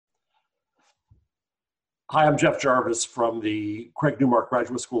Hi, I'm Jeff Jarvis from the Craig Newmark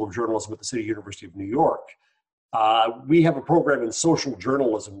Graduate School of Journalism at the City University of New York. We have a program in social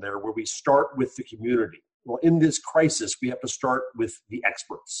journalism there where we start with the community. Well, in this crisis, we have to start with the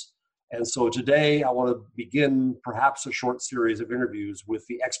experts. And so today I want to begin perhaps a short series of interviews with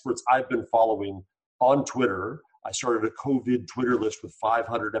the experts I've been following on Twitter. I started a COVID Twitter list with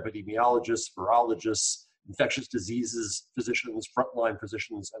 500 epidemiologists, virologists, infectious diseases physicians, frontline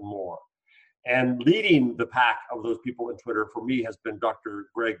physicians, and more. And leading the pack of those people in Twitter for me has been Dr.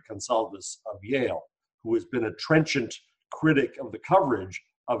 Greg Consalves of Yale, who has been a trenchant critic of the coverage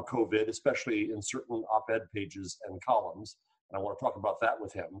of COVID, especially in certain op-ed pages and columns. And I want to talk about that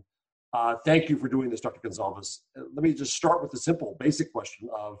with him. Thank you for doing this, Dr. Consalves. Let me just start with the simple, basic question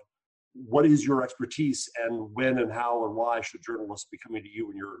of what is your expertise, and when and how and why should journalists be coming to you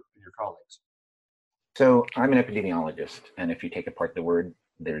and your colleagues? So I'm an epidemiologist, and if you take apart the word,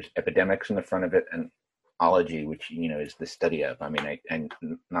 there's epidemics in the front of it, and ology, which is the study of. I mean, I'm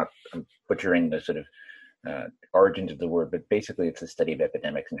butchering the sort of origins of the word, but basically it's the study of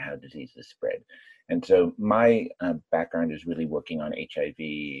epidemics and how diseases spread. And so my background is really working on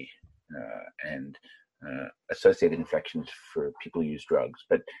HIV and associated infections for people who use drugs.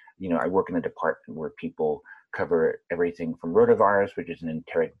 But I work in a department where people cover everything from rotavirus, which is an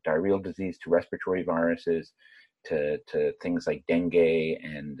enteric diarrheal disease, to respiratory viruses, to things like dengue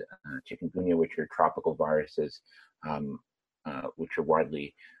and chikungunya, which are tropical viruses, which are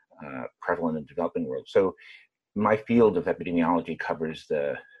widely prevalent in the developing world. So my field of epidemiology covers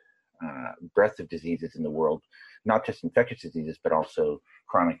the breadth of diseases in the world, not just infectious diseases, but also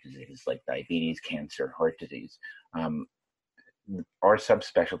chronic diseases like diabetes, cancer, heart disease. Our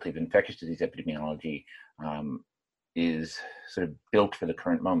subspecialty of infectious disease epidemiology is sort of built for the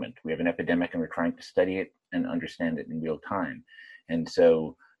current moment. We have an epidemic and we're trying to study it and understand it in real time. And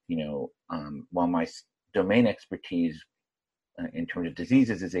so, while my domain expertise in terms of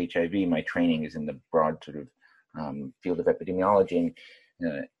diseases is HIV, my training is in the broad sort of field of epidemiology.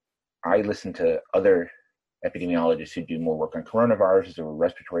 And I listen to other epidemiologists who do more work on coronaviruses or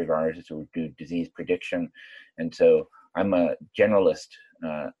respiratory viruses or do disease prediction. And so I'm a generalist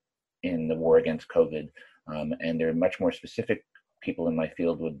in the war against COVID. And there are much more specific people in my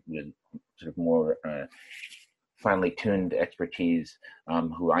field with sort of more finely tuned expertise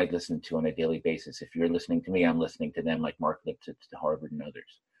who I listen to on a daily basis. If you're listening to me, I'm listening to them, like Mark Lipsitz to Harvard and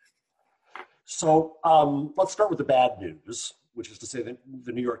others. So let's start with the bad news, which is to say that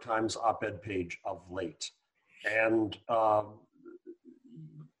the New York Times op-ed page of late. And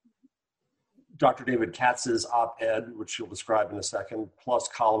Dr. David Katz's op-ed, which you'll describe in a second, plus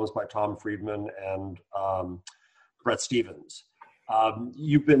columns by Tom Friedman and Bret Stephens.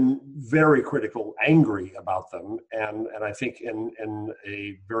 You've been very critical, angry about them, and I think in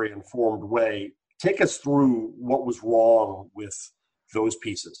a very informed way. Take us through what was wrong with those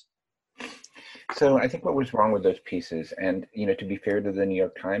pieces. So I think what was wrong with those pieces, and to be fair to the New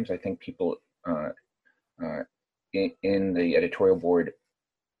York Times, I think people in the editorial board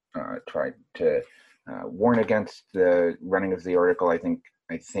tried to warn against the running of the article. I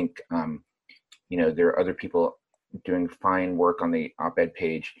think there are other people doing fine work on the op-ed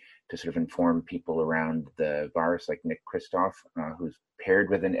page to sort of inform people around the virus, like Nick Kristof, who's paired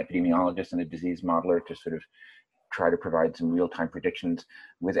with an epidemiologist and a disease modeler to sort of try to provide some real-time predictions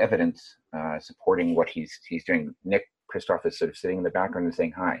with evidence supporting what he's doing. Nick Kristof is sort of sitting in the background and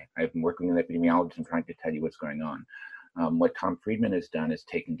saying, "Hi, I've been working with an epidemiologist and trying to tell you what's going on." What Tom Friedman has done is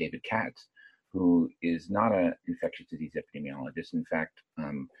taken David Katz, who is not an infectious disease epidemiologist. In fact,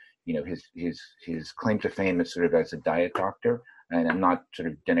 his claim to fame is sort of as a diet doctor, and I'm not sort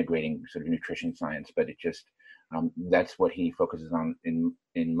of denigrating sort of nutrition science, but it just that's what he focuses on in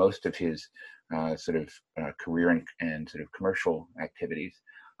most of his career and sort of commercial activities.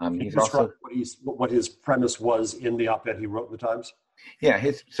 He's also what his premise was in the op-ed he wrote in the Times. Yeah,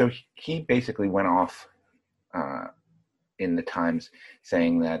 he basically went off in the Times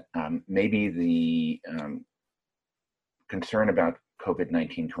saying that maybe the concern about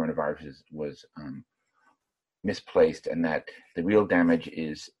COVID-19 coronaviruses was misplaced, and that the real damage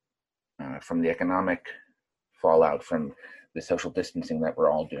is from the economic fallout from the social distancing that we're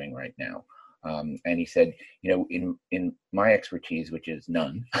all doing right now. And he said, in my expertise, which is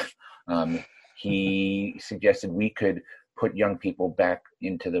none, he suggested we could put young people back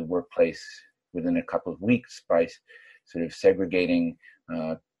into the workplace within a couple of weeks by sort of segregating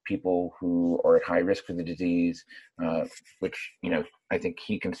people who are at high risk for the disease, which, I think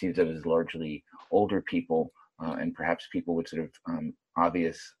he conceives of as largely older people and perhaps people with sort of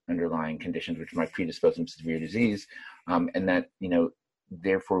obvious underlying conditions which might predispose them to severe disease, and that,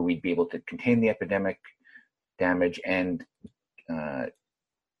 therefore we'd be able to contain the epidemic damage and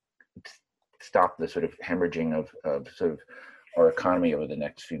stop the sort of hemorrhaging of sort of our economy over the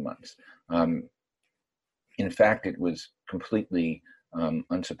next few months. In fact, it was completely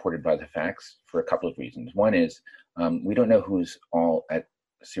unsupported by the facts for a couple of reasons. One is we don't know who's all at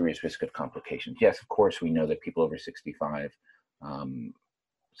serious risk of complications. Yes, of course, we know that people over 65,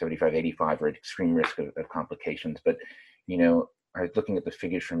 75, 85 are at extreme risk of complications. But, you know, I was looking at the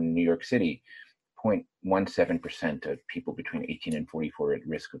figures from New York City, 0.17% of people between 18 and 44 are at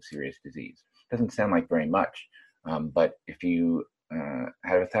risk of serious disease. Doesn't sound like very much, but if you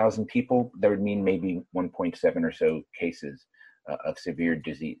had 1,000 people, that would mean maybe 1.7 or so cases of severe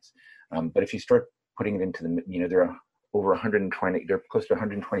disease. But if you start putting it into the, you know, there are close to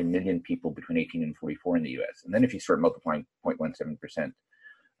 120 million people between 18 and 44 in the US. And then if you start multiplying 0.17%,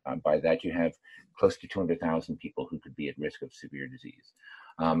 by that you have close to 200,000 people who could be at risk of severe disease.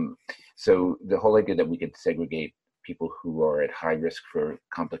 So the whole idea that we could segregate people who are at high risk for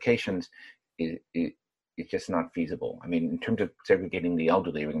complications it's just not feasible. I mean, in terms of segregating the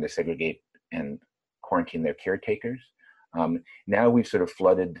elderly, we're going to segregate and quarantine their caretakers. Now we've sort of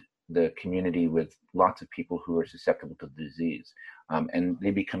flooded the community with lots of people who are susceptible to the disease, and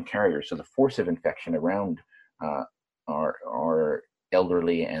they become carriers. So the force of infection around our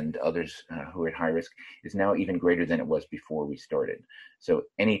elderly and others who are at high risk is now even greater than it was before we started. So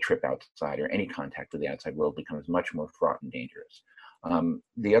any trip outside or any contact with the outside world becomes much more fraught and dangerous.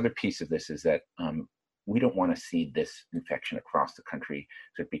 The other piece of this is that we don't want to seed this infection across the country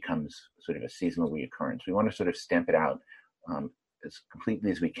so it becomes sort of a seasonal reoccurrence. We want to sort of stamp it out as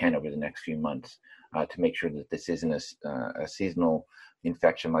completely as we can over the next few months to make sure that this isn't a seasonal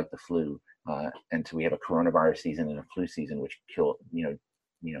infection like the flu, and so we have a coronavirus season and a flu season which kill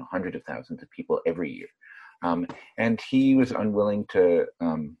hundreds of thousands of people every year. And he was unwilling to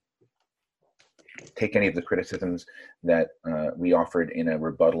take any of the criticisms that we offered in a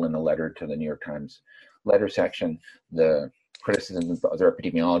rebuttal in a letter to the New York Times letter section, the criticisms of other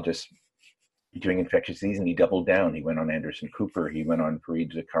epidemiologists doing infectious disease, and he doubled down. He went on Anderson Cooper, he went on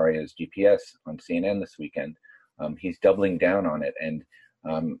Fareed Zakaria's GPS on CNN this weekend. He's doubling down on it, and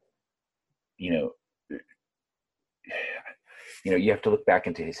you have to look back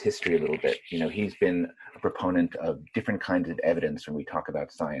into his history a little bit. He's been a proponent of different kinds of evidence when we talk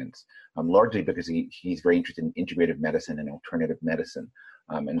about science, largely because he's very interested in integrative medicine and alternative medicine.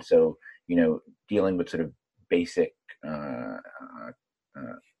 And so, dealing with sort of basic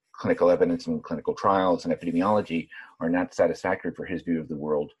clinical evidence and clinical trials and epidemiology are not satisfactory for his view of the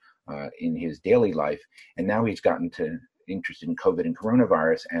world in his daily life. And now he's gotten interested in COVID and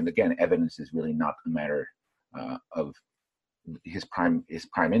coronavirus. And again, evidence is really not a matter of his prime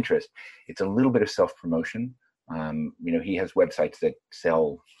interest. It's a little bit of self-promotion. He has websites that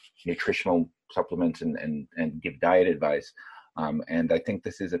sell nutritional supplements and give diet advice. And I think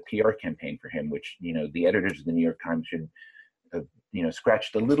this is a PR campaign for him, which, the editors of the New York Times should have,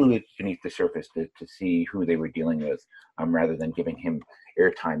 scratched a little bit beneath the surface to see who they were dealing with, rather than giving him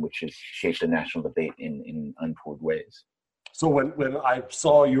airtime, which has shaped the national debate in untoward ways. So when I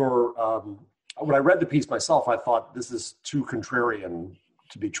saw when I read the piece myself, I thought this is too contrarian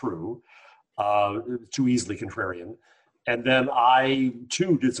to be true, too easily contrarian. And then I,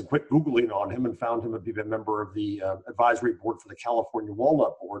 too, did some quick Googling on him and found him to be a member of the advisory board for the California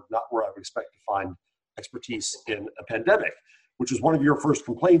Walnut Board, not where I would expect to find expertise in a pandemic, which was one of your first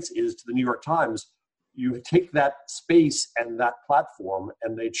complaints is to the New York Times. You take that space and that platform,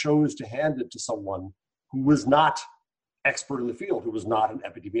 and they chose to hand it to someone who was not expert in the field, who was not an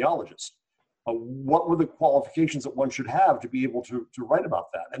epidemiologist. What were the qualifications that one should have to be able to write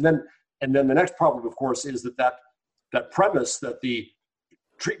about that? And then the next problem, of course, is that premise that the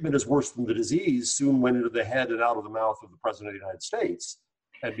treatment is worse than the disease soon went into the head and out of the mouth of the President of the United States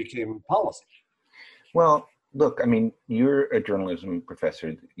and became policy. Well, look, I mean, you're a journalism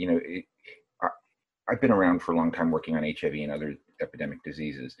professor. I've been around for a long time working on HIV and other epidemic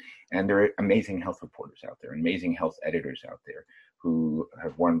diseases, and there are amazing health reporters out there, amazing health editors out there who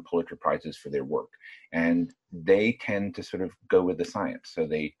have won Pulitzer Prizes for their work. And they tend to sort of go with the science. So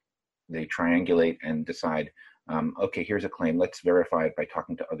they triangulate and decide, okay, here's a claim. Let's verify it by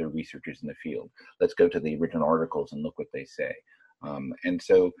talking to other researchers in the field. Let's go to the original articles and look what they say. And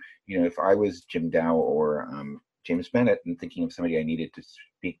so, if I was Jim Dow or James Bennett and thinking of somebody I needed to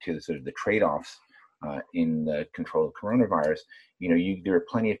speak to the sort of the trade-offs in the control of coronavirus, there are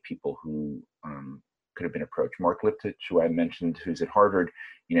plenty of people who could have been approached. Mark Liptich, who I mentioned, who's at Harvard,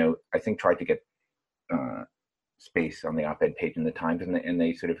 I think tried to get space on the op-ed page in the Times, and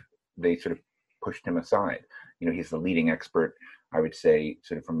they sort of pushed him aside. He's the leading expert, I would say,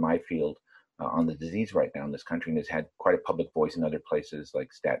 sort of from my field, on the disease right now in this country, and has had quite a public voice in other places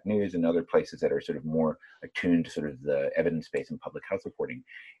like Stat News and other places that are sort of more attuned to sort of the evidence-based and public health reporting.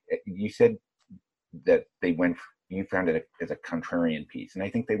 You said that you found it as a contrarian piece, and I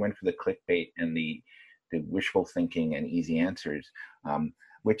think they went for the clickbait and the wishful thinking and easy answers,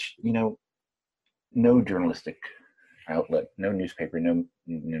 which, no journalistic outlet, no newspaper, no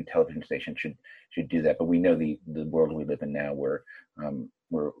television station should do that. But we know the world we live in now, where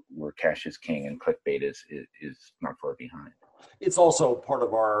cash is king and clickbait is not far behind. It's also part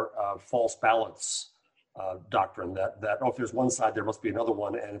of our false balance doctrine that if there's one side, there must be another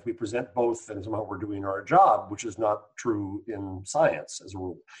one, and if we present both, then somehow we're doing our job, which is not true in science as a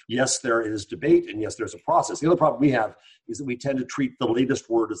rule. Yes, there is debate, and yes, there's a process. The other problem we have is that we tend to treat the latest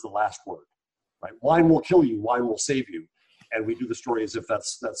word as the last word. Right? Wine will kill you, wine will save you, and we do the story as if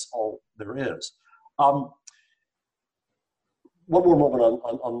that's all there is. One more moment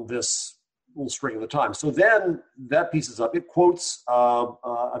on this little string of the time. So then that piece is up. It quotes,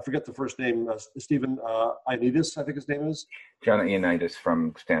 I forget the first name, Stephen Ioannidis, I think his name is. John Ioannidis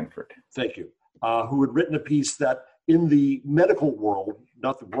from Stanford. Thank you. Who had written a piece that in the medical world,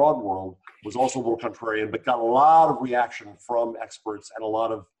 not the broad world, was also a little contrarian, but got a lot of reaction from experts and a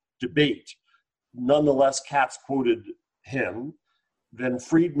lot of debate. Nonetheless, Katz quoted him. Then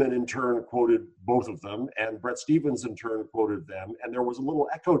Friedman in turn quoted both of them, and Bret Stephens in turn quoted them. And there was a little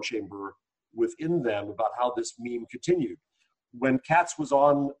echo chamber within them about how this meme continued. When Katz was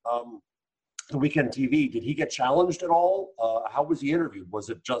on the Weekend TV, did he get challenged at all? How was he interviewed? Was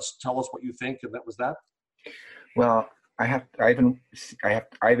it just tell us what you think, and that was that? Well, I haven't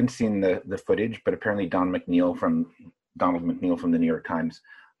seen the footage, but apparently Donald McNeil from the New York Times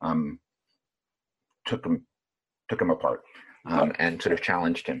took him apart and sort of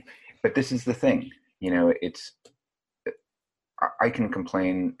challenged him. But this is the thing, I can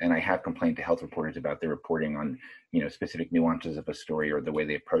complain, and I have complained to health reporters about their reporting on, specific nuances of a story or the way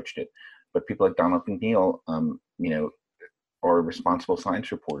they approached it. But people like Donald McNeil, are responsible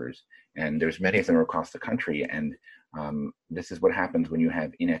science reporters, and there's many of them across the country. And this is what happens when you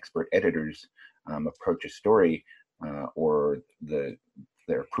have inexpert editors approach a story or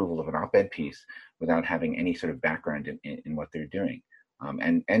their approval of an op-ed piece without having any sort of background in what they're doing,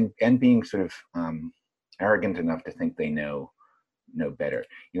 and being sort of arrogant enough to think they know better.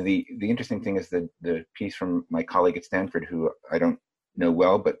 The interesting thing is that the piece from my colleague at Stanford, who I don't know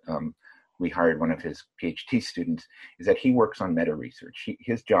well, but we hired one of his PhD students, is that he works on meta research.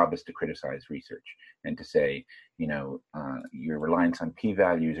 His job is to criticize research and to say, your reliance on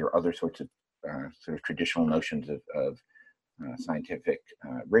p-values or other sorts of sort of traditional notions of scientific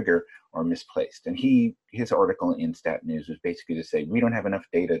rigor are misplaced. And his article in Stat News was basically to say, we don't have enough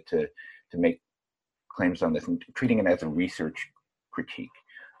data to make claims on this, and treating it as a research critique.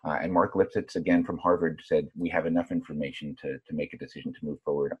 And Mark Lipsitz, again from Harvard, said we have enough information to make a decision to move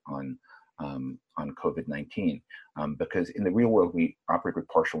forward on COVID-19, because in the real world we operate with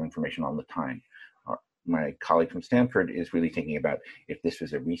partial information all the time. My colleague from Stanford is really thinking about if this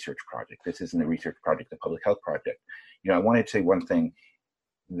was a research project. This isn't a research project, a public health project. I wanted to say one thing.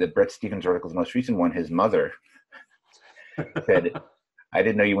 The Bret Stephens article is the most recent one. His mother said, I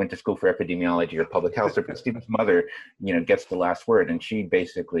didn't know you went to school for epidemiology or public health. So Stephen's mother, gets the last word, and she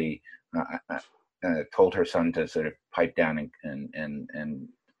basically told her son to sort of pipe down and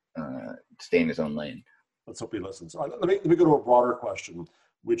stay in his own lane. Let's hope he listens. Let me go to a broader question,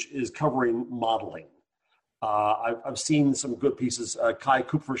 which is covering modeling. I've seen some good pieces. Kai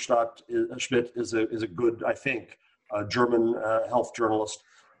Kupferschmidt is a good, I think, German health journalist,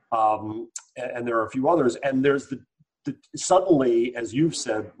 and there are a few others. And there's suddenly, as you've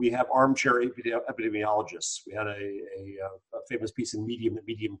said, we have armchair epidemiologists. We had a famous piece in Medium that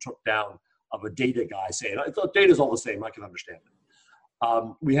Medium took down of a data guy saying, I thought data's all the same, I can understand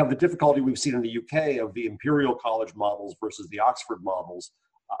it. We have the difficulty we've seen in the UK of the Imperial College models versus the Oxford models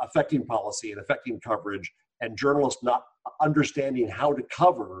affecting policy and affecting coverage, and journalists not understanding how to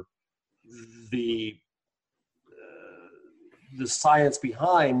cover the science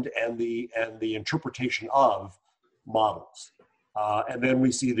behind and the interpretation of models, and then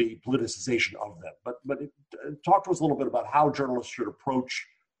we see the politicization of them. But talk to us a little bit about how journalists should approach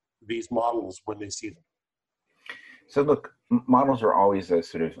these models when they see them. So look, models are always a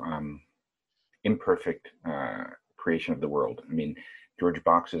sort of imperfect creation of the world. I mean, George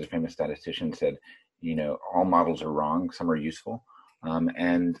Box, as a famous statistician, said, all models are wrong, some are useful,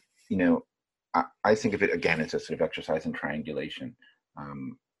 and I think of it again as a sort of exercise in triangulation.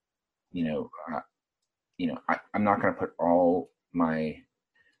 I'm not going to put all my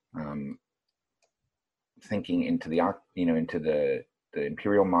thinking into the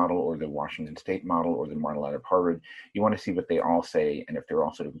Imperial model or the Washington State model or the model out of Harvard. You want to see what they all say and if they're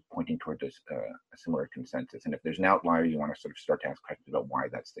all sort of pointing toward this, a similar consensus. And if there's an outlier, you want to sort of start to ask questions about why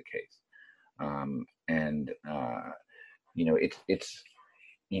that's the case.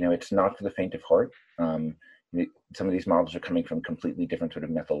 It's not for the faint of heart. Some of these models are coming from completely different sort of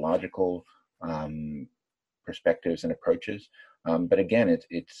methodological perspectives and approaches. But again,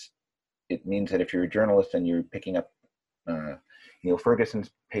 it means that if you're a journalist and you're picking up Neil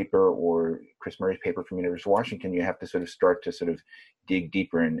Ferguson's paper or Chris Murray's paper from University of Washington, you have to sort of start to sort of dig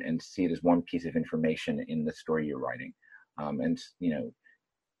deeper and see it as one piece of information in the story you're writing.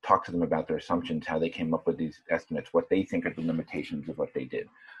 Talk to them about their assumptions, how they came up with these estimates, what they think are the limitations of what they did.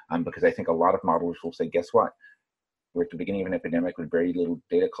 Because I think a lot of modelers will say, guess what? We're at the beginning of an epidemic with very little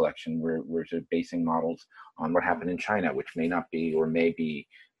data collection. We're sort of basing models on what happened in China, which may not be or may be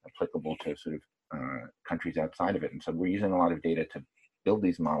applicable to sort of countries outside of it. And so we're using a lot of data to build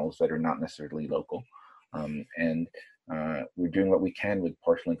these models that are not necessarily local. We're doing what we can with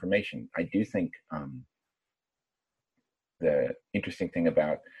partial information. I do think the interesting thing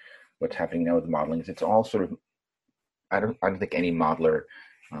about what's happening now with modeling is it's all sort of, I don't think any modeler,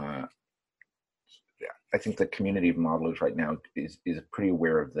 I think the community of modelers right now is pretty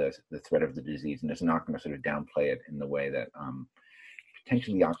aware of the threat of the disease and is not going to sort of downplay it in the way that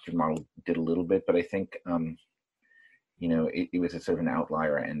potentially the Oxford model did a little bit, but I think, it was a sort of an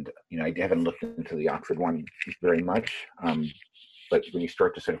outlier. And, I haven't looked into the Oxford one very much, but when you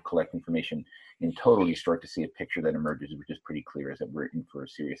start to sort of collect information in total, you start to see a picture that emerges, which is pretty clear, is that we're in for a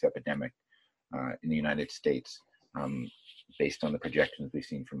serious epidemic in the United States, based on the projections we've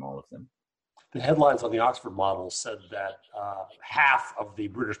seen from all of them. The headlines on the Oxford model said that half of the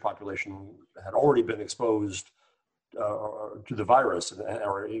British population had already been exposed to the virus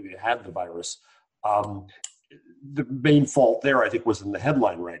or had the virus. The main fault there, I think, was in the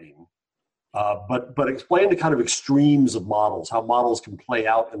headline writing. But explain the kind of extremes of models, how models can play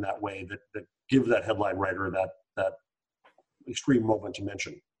out in that way that give that headline writer that extreme moment you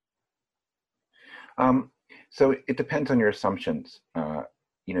mentioned. So it depends on your assumptions.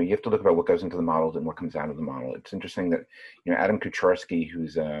 You have to look about what goes into the models and what comes out of the model. It's interesting that, Adam Kucharski,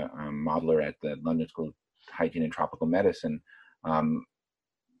 who's a modeler at the London School of Hygiene and Tropical Medicine,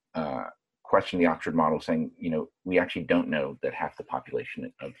 questioned the Oxford model, saying, we actually don't know that half the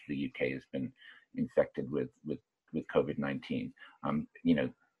population of the UK has been infected with COVID-19.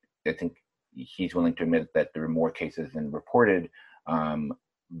 I think he's willing to admit that there are more cases than reported,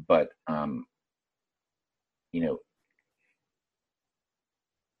 but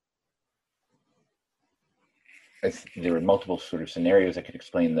there were multiple sort of scenarios that could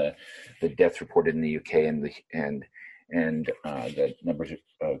explain the deaths reported in the UK and the numbers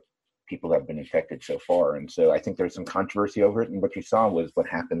of people that have been infected so far. And so I think there's some controversy over it. And what you saw was what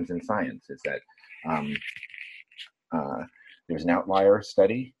happens in science is that there was an outlier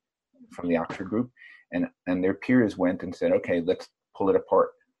study from the Oxford group, and their peers went and said, okay, let's pull it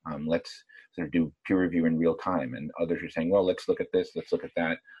apart. Let's sort of do peer review in real time. And others are saying, well, let's look at this, let's look at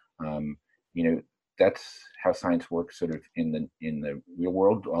that. That's how science works sort of in the real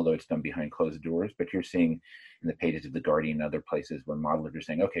world, although it's done behind closed doors. But you're seeing in the pages of The Guardian and other places where modelers are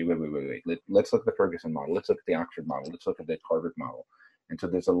saying, okay, wait. Let's look at the Ferguson model. Let's look at the Oxford model. Let's look at the Harvard model. And so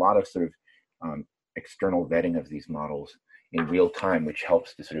there's a lot of sort of external vetting of these models in real time, which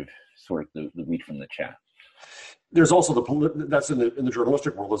helps to sort of sort the wheat from the chaff. There's also that's in the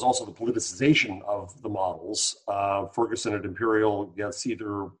journalistic world. There's also the politicization of the models. Ferguson at Imperial gets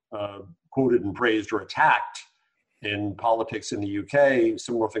either quoted and praised or attacked in politics in the UK.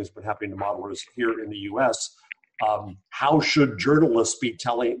 Similar things have been happening to modelers here in the US. How should journalists be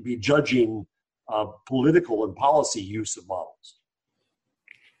judging political and policy use of models?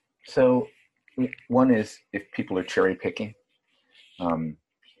 So, one is if people are cherry picking.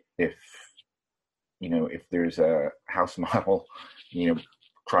 If there's a house model,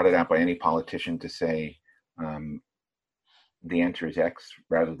 trotted out by any politician to say the answer is X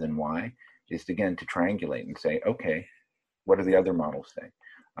rather than Y, is again to triangulate and say, okay, what do the other models say?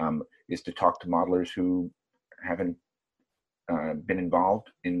 Is to talk to modelers who haven't been involved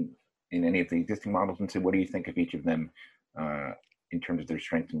in any of the existing models and say, what do you think of each of them in terms of their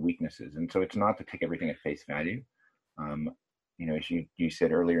strengths and weaknesses? And so it's not to take everything at face value. As you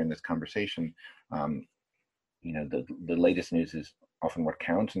said earlier in this conversation, the latest news is often what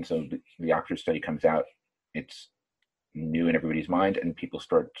counts. And so the Oxford study comes out, it's new in everybody's mind, and people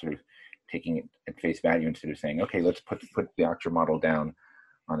start sort of taking it at face value instead of saying, okay, let's put the Oxford model down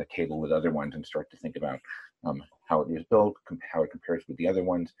on a table with other ones and start to think about how it was built, how it compares with the other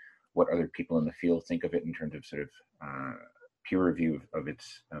ones, what other people in the field think of it in terms of sort of peer review of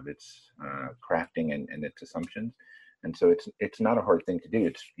its crafting and its assumptions. And so it's not a hard thing to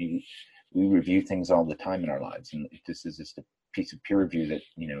do. We review things all the time in our lives, and this is just a piece of peer review that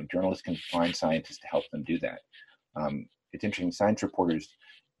journalists can find scientists to help them do that. It's interesting. Science reporters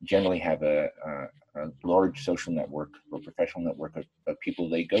generally have a large social network or professional network of people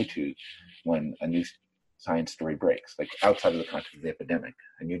they go to when a new science story breaks, like outside of the context of the epidemic,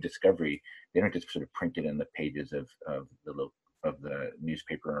 a new discovery. They don't just sort of print it in the pages of the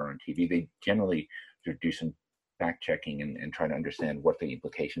newspaper or on TV. They generally sort of do some fact checking and try to understand what the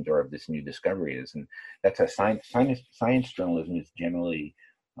implications are of this new discovery is. And that's a science journalism is generally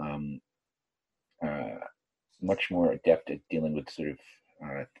much more adept at dealing with sort of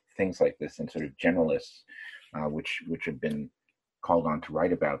things like this, and sort of generalists, which have been called on to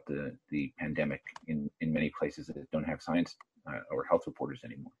write about the pandemic in many places that don't have science or health reporters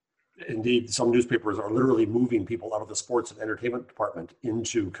anymore. Indeed, some newspapers are literally moving people out of the sports and entertainment department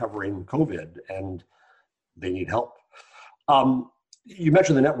into covering COVID, and they need help. You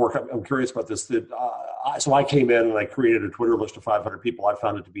mentioned the network. I'm curious about this. So I came in and I created a Twitter list of 500 people. I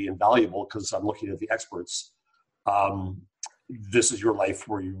found it to be invaluable because I'm looking at the experts. This is your life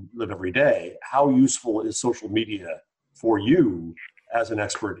where you live every day. How useful is social media for you as an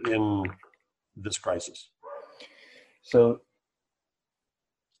expert in this crisis? So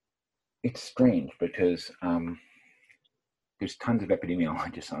it's strange because there's tons of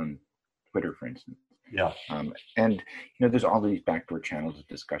epidemiologists on Twitter, for instance. Yeah. And there's all these backdoor channels of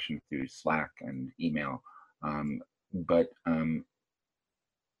discussion through Slack and email. But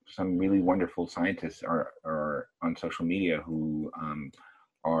some really wonderful scientists are on social media who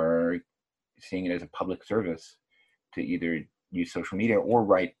are seeing it as a public service to either use social media or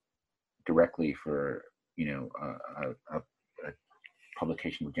write directly for a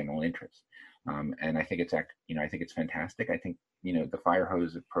publication of general interest. And I think it's fantastic. I think the fire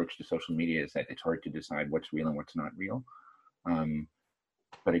hose approach to social media is that it's hard to decide what's real and what's not real.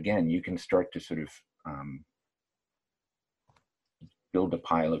 But again, you can start to sort of build a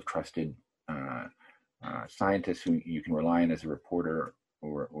pile of trusted scientists who you can rely on as a reporter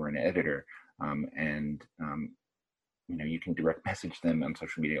or an editor, and you can direct message them on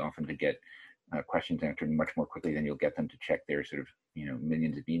social media often to get questions answered much more quickly than you'll get them to check their sort of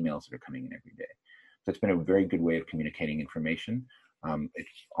millions of emails that are coming in every day. So it's been a very good way of communicating information. It's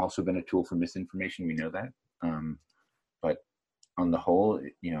also been a tool for misinformation. We know that, but on the whole,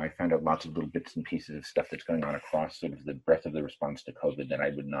 I found out lots of little bits and pieces of stuff that's going on across sort of the breadth of the response to COVID that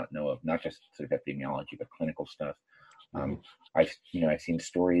I would not know of, not just sort of epidemiology, but clinical stuff. I've seen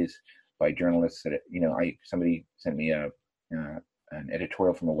stories by journalists that, somebody sent me an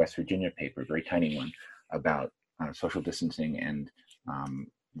editorial from a West Virginia paper, a very tiny one, about social distancing and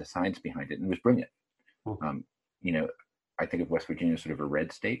the science behind it, and it was brilliant. I think of West Virginia as sort of a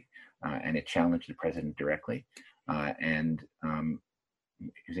red state, and it challenged the president directly. And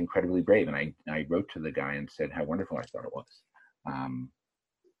he was incredibly brave. And I wrote to the guy and said how wonderful I thought it was.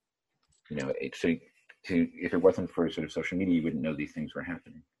 If it wasn't for sort of social media, you wouldn't know these things were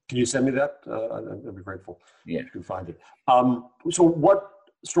happening. Can you send me that? I'd be grateful. Yeah. If you can find it. So what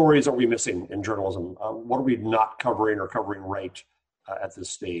stories are we missing in journalism? What are we not covering or covering right at this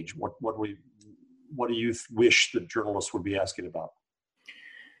stage? What do you wish that journalists would be asking about?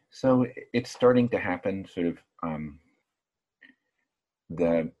 So it's starting to happen, sort of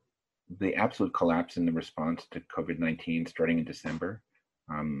the absolute collapse in the response to COVID-19 starting in December.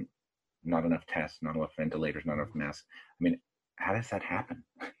 Not enough tests, not enough ventilators, not enough masks. I mean, how does that happen?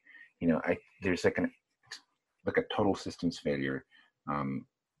 There's like a total systems failure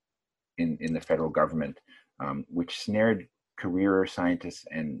in the federal government, which snared career scientists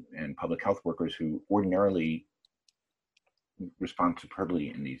and public health workers who ordinarily respond superbly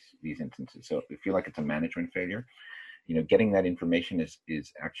in these instances. So I feel like it's a management failure. Getting that information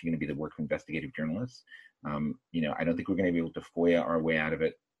is actually going to be the work of investigative journalists. I don't think we're going to be able to FOIA our way out of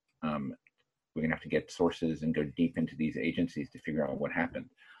it. We're going to have to get sources and go deep into these agencies to figure out what happened.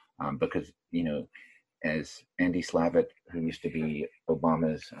 Because, as Andy Slavitt, who used to be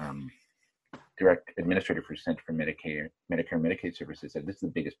Obama's direct administrator for Center for Medicare and Medicaid Services, said this is the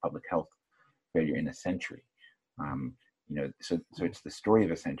biggest public health failure in a century. So it's the story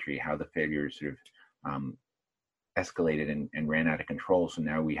of a century, how the failure sort of escalated and ran out of control. So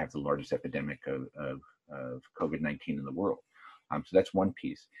now we have the largest epidemic of COVID-19 in the world. So that's one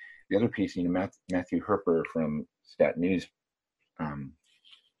piece. The other piece, Matthew Herper from Stat News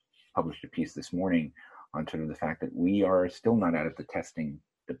published a piece this morning on sort of the fact that we are still not out of the testing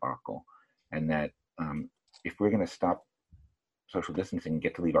debacle, and that if we're going to stop social distancing and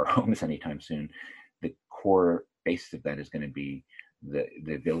get to leave our homes anytime soon, the core basis of that is going to be the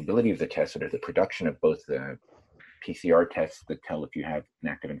availability of the tests, or the production of both the PCR tests that tell if you have an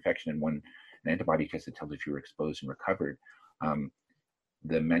active infection and an antibody test that tells if you were exposed and recovered.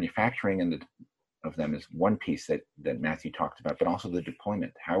 The manufacturing of them is one piece that Matthew talked about, but also the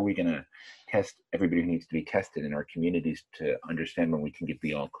deployment. How are we going to test everybody who needs to be tested in our communities to understand when we can get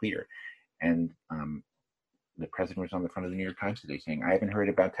the all clear? And the president was on the front of the New York Times today saying, I haven't heard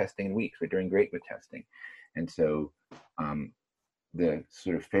about testing in weeks. We're doing great with testing. And so the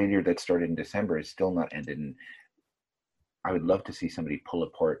sort of failure that started in December is still not ended. And I would love to see somebody pull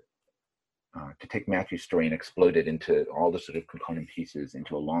apart, to take Matthew's story and explode it into all the sort of component pieces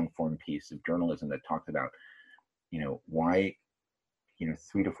into a long form piece of journalism that talked about, why,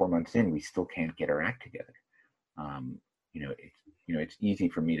 3 to 4 months in, we still can't get our act together. It's easy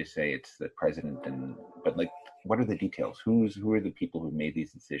for me to say it's the president, but like, what are the details? Who are the people who made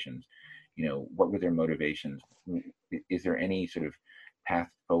these decisions? What were their motivations? Is there any sort of path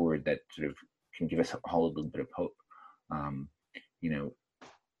forward that sort of can give us all a little bit of hope?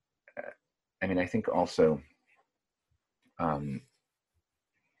 I think also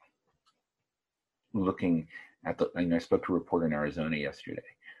looking at I spoke to a reporter in Arizona yesterday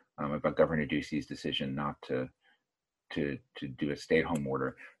about Governor Ducey's decision not to do a stay-at-home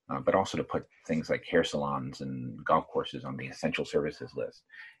order, but also to put things like hair salons and golf courses on the essential services list.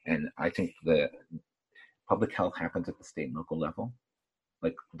 And I think the public health happens at the state and local level.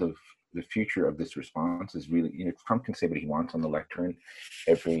 Like the future of this response is really, Trump can say what he wants on the lectern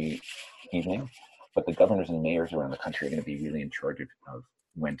every evening, but the governors and mayors around the country are going to be really in charge of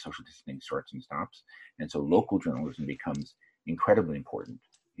when social distancing starts and stops. And so local journalism becomes incredibly important.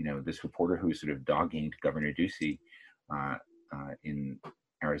 This reporter who is sort of dogging Governor Ducey in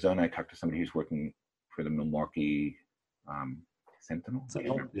Arizona, I talked to somebody who's working for the Milwaukee Sentinel,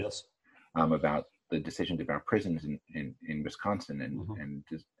 yes, about the decisions about prisons in Wisconsin and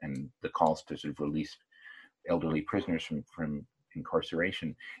the calls to sort of release elderly prisoners from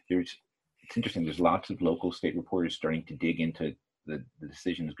incarceration. It's interesting. There's lots of local state reporters starting to dig into the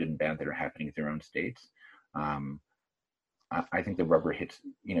decisions, good and bad, that are happening in their own states. I think the rubber hits.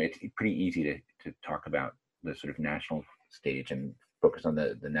 It's pretty easy to talk about the sort of national stage and focus on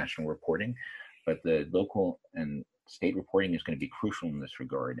the national reporting, but the local and state reporting is going to be crucial in this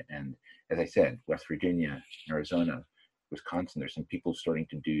regard. And as I said, West Virginia, Arizona, Wisconsin, there's some people starting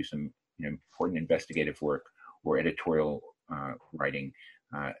to do some important investigative work or editorial writing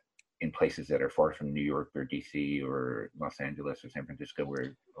in places that are far from New York or DC or Los Angeles or San Francisco,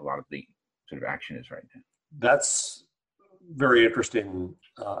 where a lot of the sort of action is right now. That's very interesting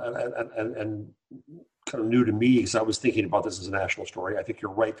and kind of new to me, because I was thinking about this as a national story. I think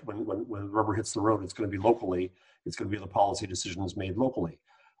you're right. When the rubber hits the road, it's going to be locally. It's going to be the policy decisions made locally.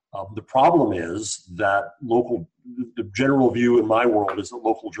 The problem is that the general view in my world is that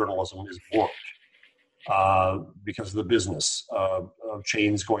local journalism is warped because of the business of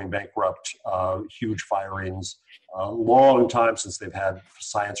chains going bankrupt, huge firings, a long time since they've had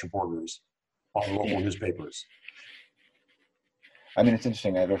science reporters on local newspapers. It's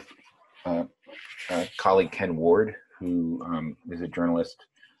interesting. I have a colleague, Ken Ward, who is a journalist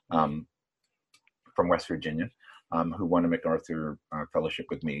from West Virginia, who won a MacArthur Fellowship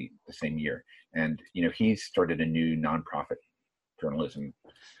with me the same year. And, he's started a new nonprofit journalism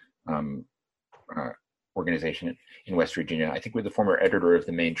organization in West Virginia. I think we're the former editor of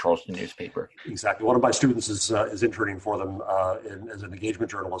the main Charleston newspaper. Exactly. One of my students is interning for them as an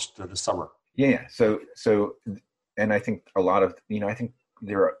engagement journalist this summer. Yeah. So, and I think a lot of, I think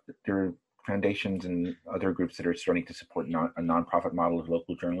there are foundations and other groups that are starting to support a nonprofit model of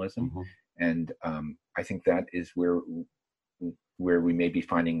local journalism. Mm-hmm. And I think that is where we may be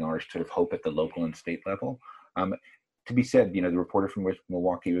finding our sort of hope at the local and state level. To be said, the reporter from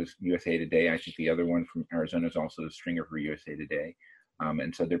Milwaukee was USA Today. I think the other one from Arizona is also a stringer for USA Today.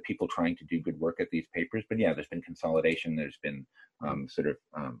 And so there are people trying to do good work at these papers. But yeah, there's been consolidation. There's been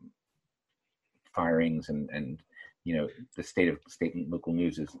firings and the state and local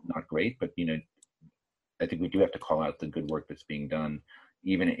news is not great. But, I think we do have to call out the good work that's being done,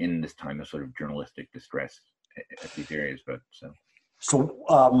 even in this time of sort of journalistic distress at these areas. But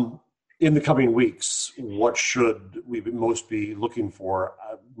so in the coming weeks, what should we most be looking for?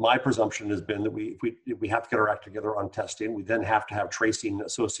 My presumption has been that we have to get our act together on testing. We then have to have tracing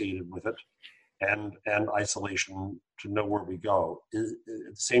associated with it and isolation to know where we go. At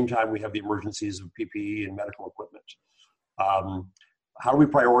the same time, we have the emergencies of PPE and medical equipment. How do we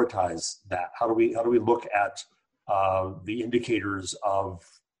prioritize that? How do we look at the indicators of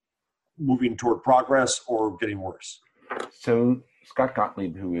moving toward progress or getting worse? So Scott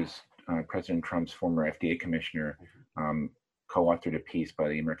Gottlieb, who is President Trump's former FDA commissioner, co-authored a piece by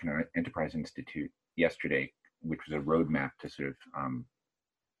the American Enterprise Institute yesterday, which was a roadmap to sort of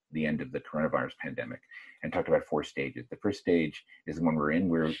the end of the coronavirus pandemic, and talked about 4 stages. The first stage is the one we're in,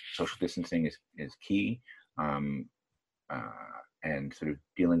 where social distancing is key, and sort of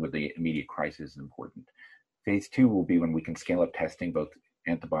dealing with the immediate crisis is important. Phase 2 will be when we can scale up testing, both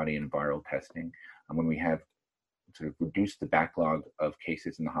antibody and viral testing, and when we have sort of reduced the backlog of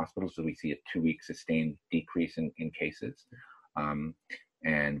cases in the hospital, so we see a 2-week sustained decrease in cases,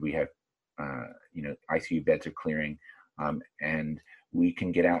 and we have ICU beds are clearing, and we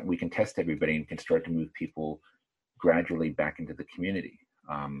can get out, we can test everybody, and can start to move people gradually back into the community.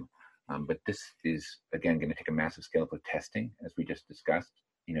 But this is, again, going to take a massive scale up of testing, as we just discussed.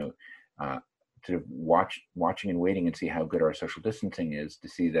 Sort of watching and waiting and see how good our social distancing is, to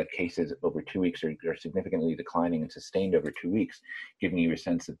see that cases over 2 weeks are significantly declining and sustained over 2 weeks, giving you a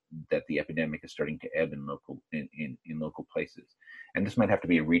sense that the epidemic is starting to ebb in local places. And this might have to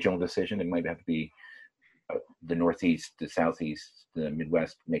be a regional decision. It might have to be the Northeast, the Southeast, the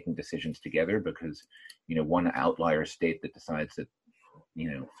Midwest making decisions together, because one outlier state that decides that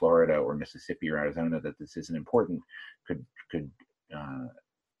Florida or Mississippi or Arizona that this isn't important could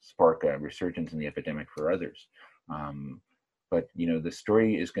spark a resurgence in the epidemic for others. But the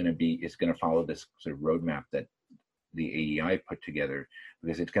story is going to follow this sort of roadmap that the AEI put together,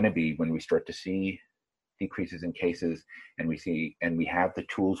 because it's going to be when we start to see decreases in cases, and we have the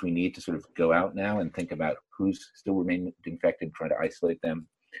tools we need to sort of go out now and think about who's still remain infected, try to isolate them,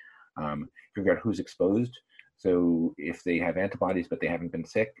 figure out who's exposed. So if they have antibodies but they haven't been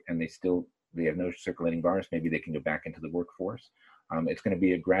sick and they have no circulating virus, maybe they can go back into the workforce. It's going to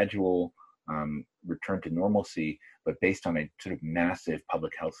be a gradual return to normalcy, but based on a sort of massive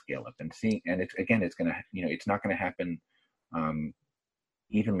public health scale up, and it's going to, it's not going to happen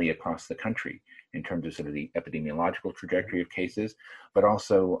evenly across the country in terms of sort of the epidemiological trajectory of cases, but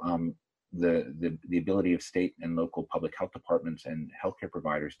also the ability of state and local public health departments and healthcare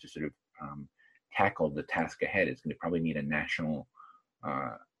providers to sort of tackle the task ahead. It's going to probably need a national,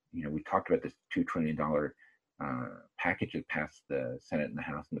 we talked about this $2 trillion package that passed the Senate and the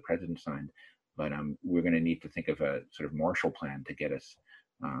House and the President signed, but we're going to need to think of a sort of Marshall Plan to get us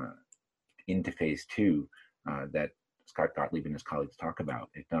into phase 2 that Scott Gottlieb and his colleagues talk about.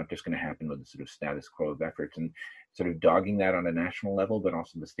 It's not just going to happen with the sort of status quo of efforts, and sort of dogging that on a national level, but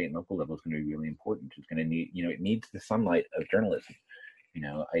also the state and local level is going to be really important. It's going to need, it needs the sunlight of journalism.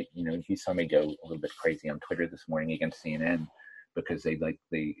 You saw me go a little bit crazy on Twitter this morning against CNN because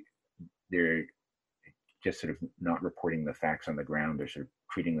they're just sort of not reporting the facts on the ground. They're sort of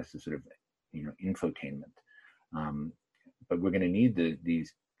treating this as sort of, infotainment. But we're going to need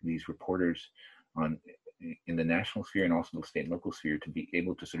these reporters in the national sphere and also the state and local sphere to be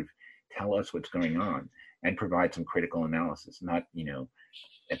able to sort of tell us what's going on and provide some critical analysis, not,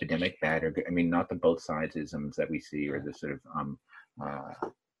 epidemic bad or good. I mean, not the both sides isms that we see, or the sort of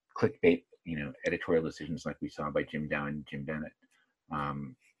clickbait, editorial decisions like we saw by Jim Dow and Jim Bennett.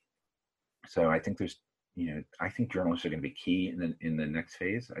 So I think I think journalists are going to be key in the next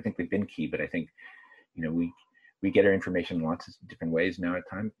phase. I think they've been key, but I think, we get our information in lots of different ways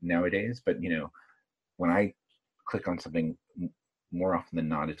nowadays. But when I click on something, more often than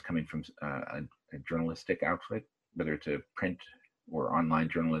not, it's coming from a journalistic outlet, whether it's a print or online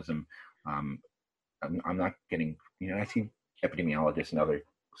journalism. I'm not getting, I see epidemiologists and other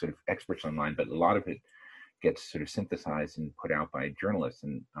sort of experts online, but a lot of it gets sort of synthesized and put out by journalists,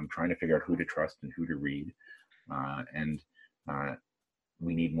 and I'm trying to figure out who to trust and who to read.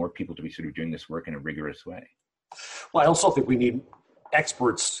 We need more people to be sort of doing this work in a rigorous way. Well, I also think we need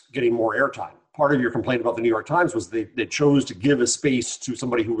experts getting more airtime. Part of your complaint about the New York Times was they chose to give a space to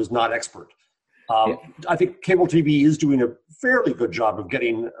somebody who was not expert. I think cable TV is doing a fairly good job of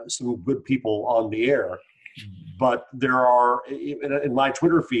getting some good people on the air, but there are, in my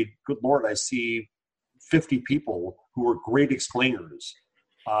Twitter feed, good Lord, I see 50 people who are great explainers,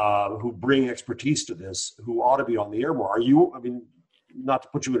 who bring expertise to this, who ought to be on the air more. Are you, not to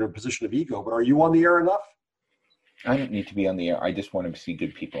put you in a position of ego, but are you on the air enough? I don't need to be on the air. I just want to see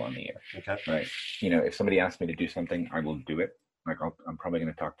good people on the air. Okay. Right. If somebody asks me to do something, I will do it. Like I'm probably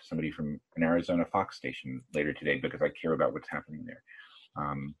going to talk to somebody from an Arizona Fox station later today because I care about what's happening there.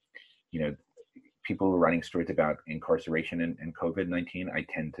 People who are writing stories about incarceration and COVID-19, I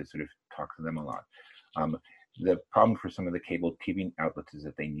tend to sort of talk to them a lot. The problem for some of the cable TV outlets is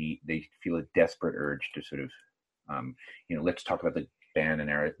that they feel a desperate urge to sort of, let's talk about the ban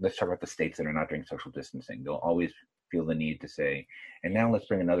and let's talk about the states that are not doing social distancing. They'll always feel the need to say, and now let's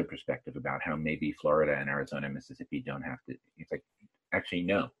bring another perspective about how maybe Florida and Arizona and Mississippi don't have to. It's like, actually,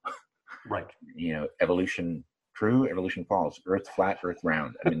 no. Right. Evolution true, evolution false, Earth flat, Earth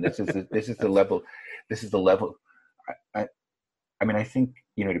round. I mean, this is the level. This is the level. I mean, I think,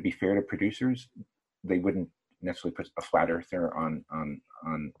 to be fair to producers, they wouldn't necessarily put a flat earther on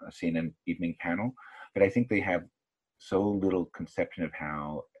a CNN evening panel, but I think they have so little conception of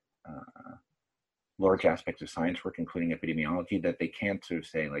how large aspects of science work, including epidemiology, that they can't sort of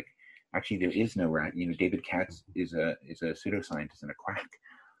say, like, actually there is no rat. David Katz is a pseudoscientist and a quack.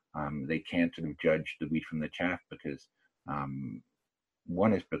 They can't sort of judge the wheat from the chaff because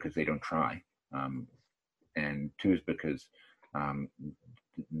one is because they don't try, and two is because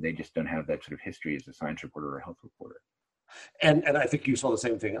they just don't have that sort of history as a science reporter or a health reporter. And I think you saw the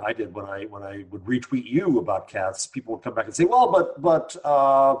same thing I did when I would retweet you about Katz. People would come back and say, "Well, but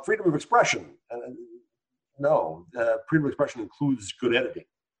freedom of expression." No, freedom of expression includes good editing,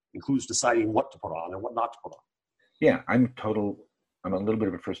 includes deciding what to put on and what not to put on. Yeah, I'm a little bit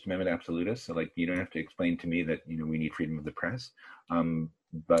of a First Amendment absolutist. So, like, you don't have to explain to me that we need freedom of the press,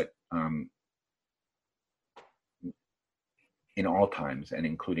 but in all times, and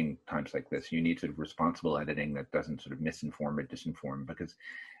including times like this, you need sort of responsible editing that doesn't sort of misinform or disinform, because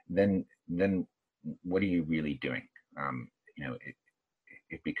then what are you really doing?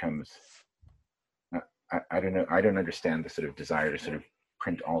 It becomes, I don't know. I don't understand the sort of desire to sort of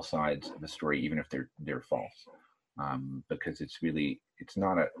print all sides of the story, even if they're false, because it's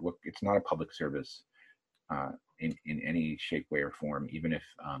not a public service in any shape, way, or form, even if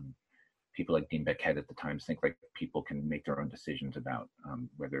people like Dean Beckhead at the Times think like people can make their own decisions about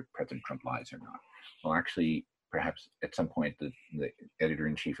whether President Trump lies or not. Well, actually, perhaps at some point the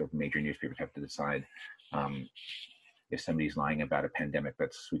editor-in-chief of major newspapers have to decide if somebody's lying about a pandemic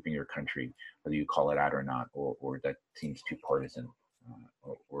that's sweeping your country, whether you call it out or not, or that seems too partisan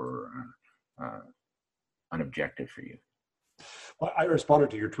or unobjective for you. Well, I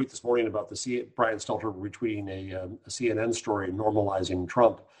responded to your tweet this morning about Brian Stelter retweeting a CNN story normalizing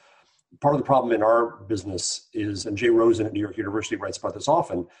Trump. Part of the problem in our business is, and Jay Rosen at New York University writes about this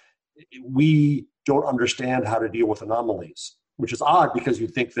often, we don't understand how to deal with anomalies, which is odd because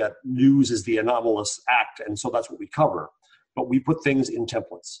you'd think that news is the anomalous act, and so that's what we cover. But we put things in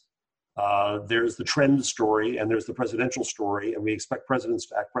templates. There's the trend story and there's the presidential story, and we expect presidents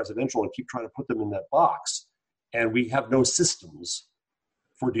to act presidential and keep trying to put them in that box. And we have no systems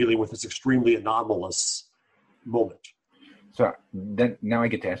for dealing with this extremely anomalous moment. So then now I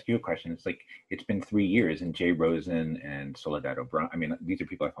get to ask you a question. It's like, it's been 3 years, and Jay Rosen and Soledad O'Brien, I mean, these are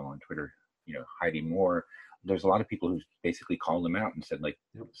people I follow on Twitter, Heidi Moore. There's a lot of people who basically called them out and said, like,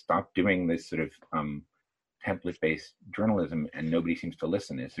 stop doing this sort of template-based journalism, and nobody seems to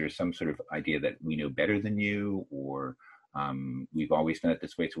listen. Is there some sort of idea that we know better than you, or we've always done it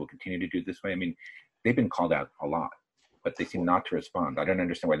this way, so we'll continue to do it this way? I mean, they've been called out a lot, but they seem not to respond. I don't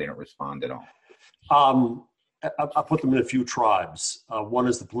understand why they don't respond at all. I'll put them in a few tribes. One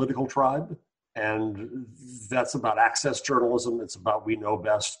is the political tribe, and that's about access journalism. It's about we know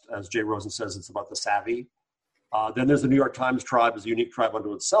best. As Jay Rosen says, it's about the savvy. Then there's the New York Times tribe as a unique tribe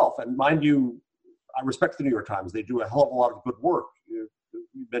unto itself. And mind you, I respect the New York Times. They do a hell of a lot of good work. You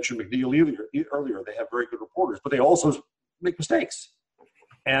mentioned McNeil earlier. They have very good reporters, but they also make mistakes.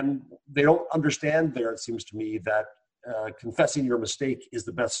 And they don't understand there, it seems to me, that confessing your mistake is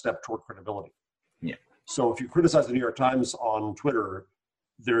the best step toward credibility. Yeah. So if you criticize the New York Times on Twitter,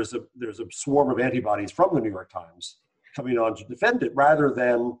 there's a swarm of antibodies from the New York Times coming on to defend it rather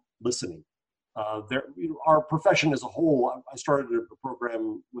than listening. Our profession as a whole, I started a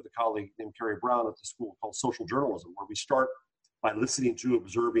program with a colleague named Carrie Brown at the school called Social Journalism, where we start by listening to,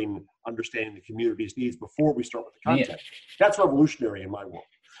 observing, understanding the community's needs before we start with the content. Yeah. That's revolutionary in my world.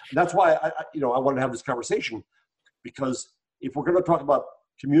 And that's why I wanted to have this conversation, because if we're going to talk about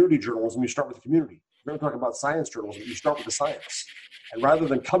community journalism, you start with the community. If we're going to talk about science journalism, you start with the science. And rather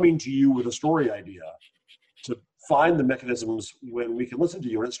than coming to you with a story idea, to find the mechanisms when we can listen to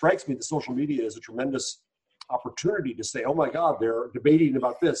you. And it strikes me that social media is a tremendous opportunity to say, oh my God, they're debating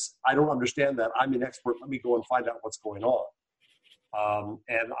about this. I don't understand that. I'm an expert. Let me go and find out what's going on.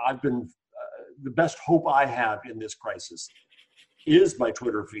 And I've been, the best hope I have in this crisis is my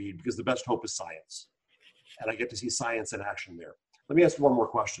Twitter feed, because the best hope is science. And I get to see science in action there. Let me ask you one more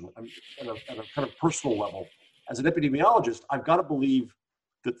question. At a kind of personal level, as an epidemiologist, I've got to believe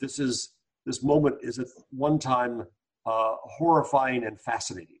that this moment is at one time horrifying and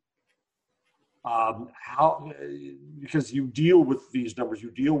fascinating. Because you deal with these numbers,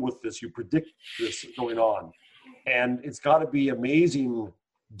 you deal with this, you predict this going on. And it's got to be amazing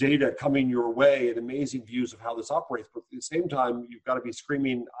data coming your way and amazing views of how this operates. But at the same time, you've got to be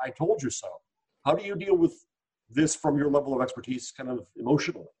screaming, I told you so. How do you deal with this from your level of expertise kind of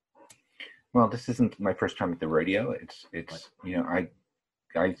emotionally? Well, this isn't my first time at the rodeo. It's Right. you know,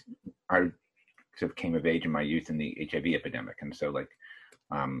 I sort of came of age in my youth in the HIV epidemic, and so like,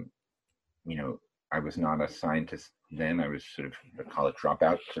 um, you know, I was not a scientist then. I was sort of a college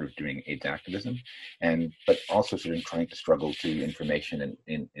dropout, sort of doing AIDS activism, and but also sort of trying to struggle to information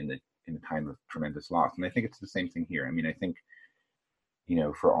in a time of tremendous loss. And I think it's the same thing here. I mean, I think, you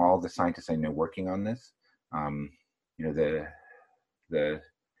know, for all the scientists I know working on this, um, you know, the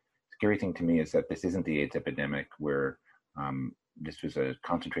scary thing to me is that this isn't the AIDS epidemic where this was a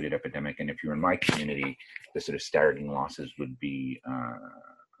concentrated epidemic, and if you're in my community, the sort of staggering losses would be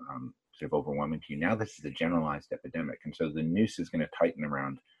sort of overwhelming to you. Now this is a generalized epidemic, and so the noose is going to tighten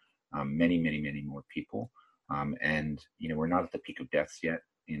around many more people. And you know, we're not at the peak of deaths yet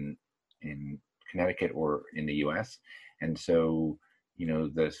in Connecticut or in the U.S. And so, you know,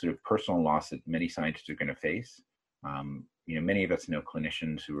 the sort of personal loss that many scientists are going to face. You know, many of us know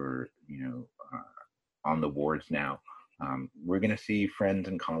clinicians who are, you know, on the wards now. We're going to see friends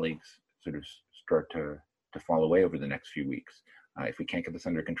and colleagues sort of start to fall away over the next few weeks. If we can't get this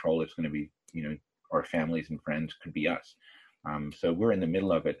under control, it's going to be, you know, our families and friends, could be us. So we're in the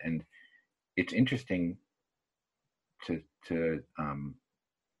middle of it, and it's interesting to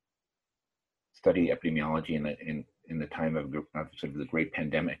study epidemiology in the time of sort of the great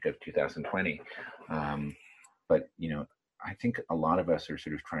pandemic of 2020. But you know, I think a lot of us are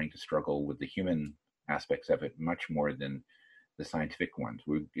sort of trying to struggle with the human aspects of it much more than the scientific ones.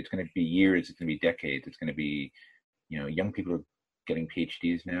 It's going to be years, it's going to be decades, it's going to be, you know, young people are getting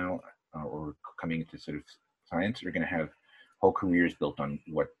PhDs now or coming into sort of science are going to have whole careers built on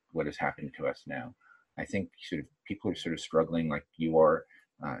what is happening to us now. I think sort of people are sort of struggling like you are,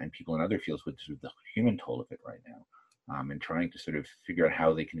 and people in other fields with sort of the human toll of it right now, and trying to sort of figure out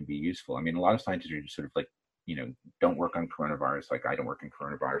how they can be useful. I mean, a lot of scientists are just sort of like, you know, don't work on coronavirus, like I don't work on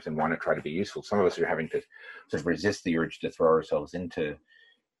coronavirus, and want to try to be useful. Some of us are having to sort of resist the urge to throw ourselves into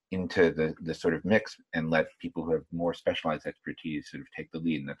the sort of mix and let people who have more specialized expertise sort of take the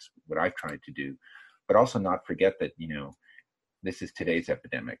lead. And that's what I've tried to do. But also not forget that, you know, this is today's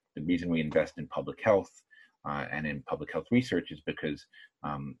epidemic. The reason we invest in public health and in public health research is because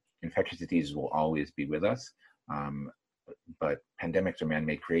infectious diseases will always be with us. But pandemics are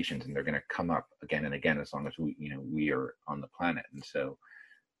man-made creations, and they're going to come up again and again as long as we are on the planet. And so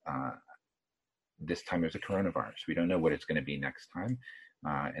this time there's a coronavirus. We don't know what it's going to be next time.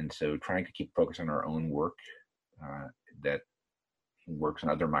 And so trying to keep focus on our own work that works on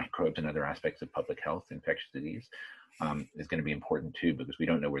other microbes and other aspects of public health, infectious disease, is going to be important too, because we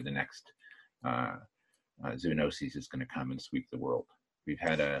don't know where the next zoonosis is going to come and sweep the world. We've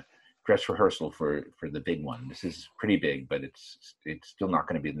had a dress rehearsal for the big one. This is pretty big, but it's still not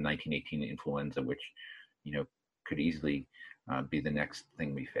going to be the 1918 influenza, which, you know, could easily be the next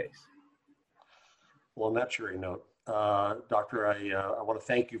thing we face. Well, on that cheering note, Doctor, I want to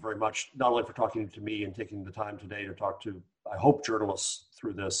thank you very much, not only for talking to me and taking the time today to talk to, I hope, journalists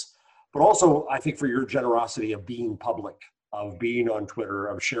through this, but also I think for your generosity of being public, of being on Twitter,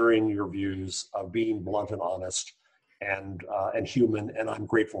 of sharing your views, of being blunt and honest and human, and I'm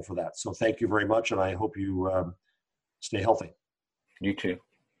grateful for that. So thank you very much, and I hope you stay healthy. You too.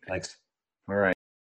 Thanks. All right.